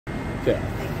Okay.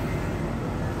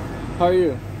 How are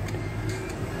you?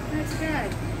 That's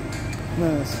good.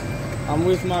 Nice. I'm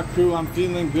with my crew, I'm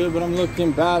feeling good, but I'm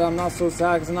looking bad. I'm not so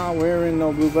sad cause I'm not wearing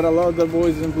no blue, but I love the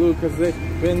boys in blue cause they've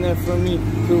been there for me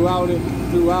throughout it.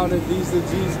 These are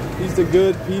G's, these are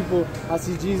good people. I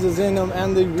see Jesus in them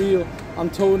and they real. I'm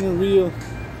toting real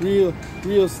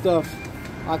stuff.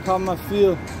 I caught my I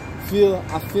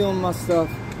feel my stuff.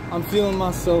 I'm feeling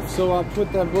myself, so I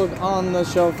put that book on the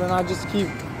shelf and I just keep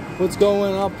what's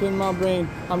going up in my brain.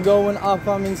 I'm going up,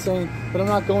 I'm insane, but I'm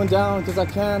not going down because I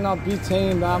cannot be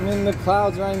tamed. I'm in the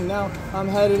clouds right now. I'm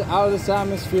headed out of this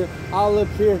atmosphere. I'll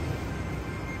appear.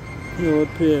 You'll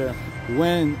appear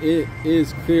when it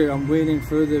is clear. I'm waiting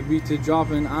for the beat to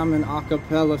drop and I'm an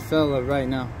acapella fella right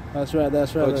now. That's right,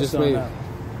 that's right. Oh, just wait.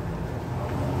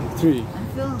 3,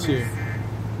 2. This.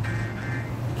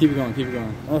 Keep it going, keep it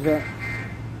going. Okay.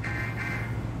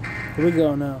 Here we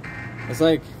go now. It's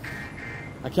like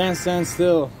I can't stand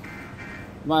still.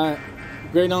 My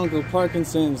great uncle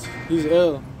Parkinson's, he's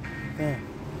ill.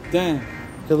 Dang.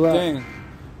 Good luck. Dang.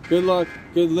 Good luck,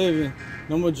 good living.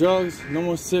 No more drugs, no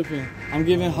more sipping. I'm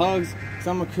giving hugs because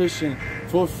I'm a Christian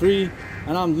for free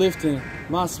and I'm lifting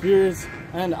my spirits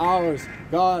and ours.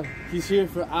 God, he's here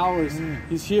for hours.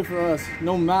 He's here for us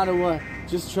no matter what.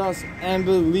 Just trust and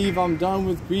believe. I'm done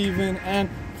with grieving and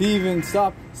thieving.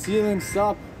 Stop stealing,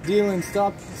 stop dealing,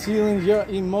 stop sealing your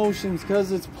emotions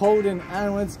cause it's potent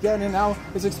and when it's getting out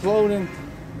it's exploding.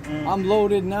 I'm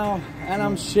loaded now and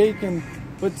I'm shaking,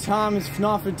 but time is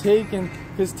not for taking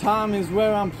cause time is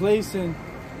where I'm placing.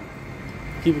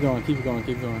 Keep it going, keep it going,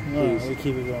 keep it going. Please. We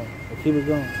keep it going. We keep it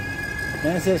going.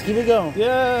 Man says keep it going.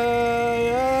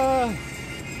 Yeah.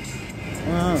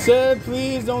 Said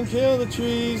please don't kill the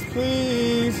trees,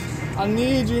 please. I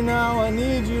need you now, I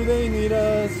need you, they need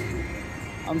us.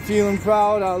 I'm feeling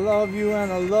proud, I love you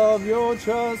and I love your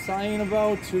trust. I ain't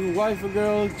about to wife a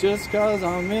girl just cause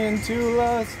I'm into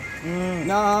lust.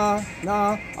 Nah,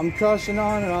 I'm crushing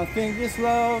on her, I think it's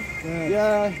love.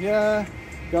 Yeah,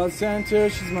 God sent her,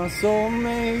 she's my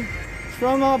soulmate. She's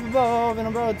from up above and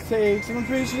I'm about to take some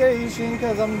appreciation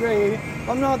cause I'm great.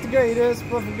 I'm not the greatest,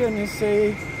 but for goodness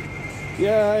sake.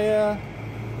 Yeah.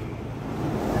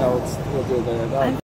 We'll do it there.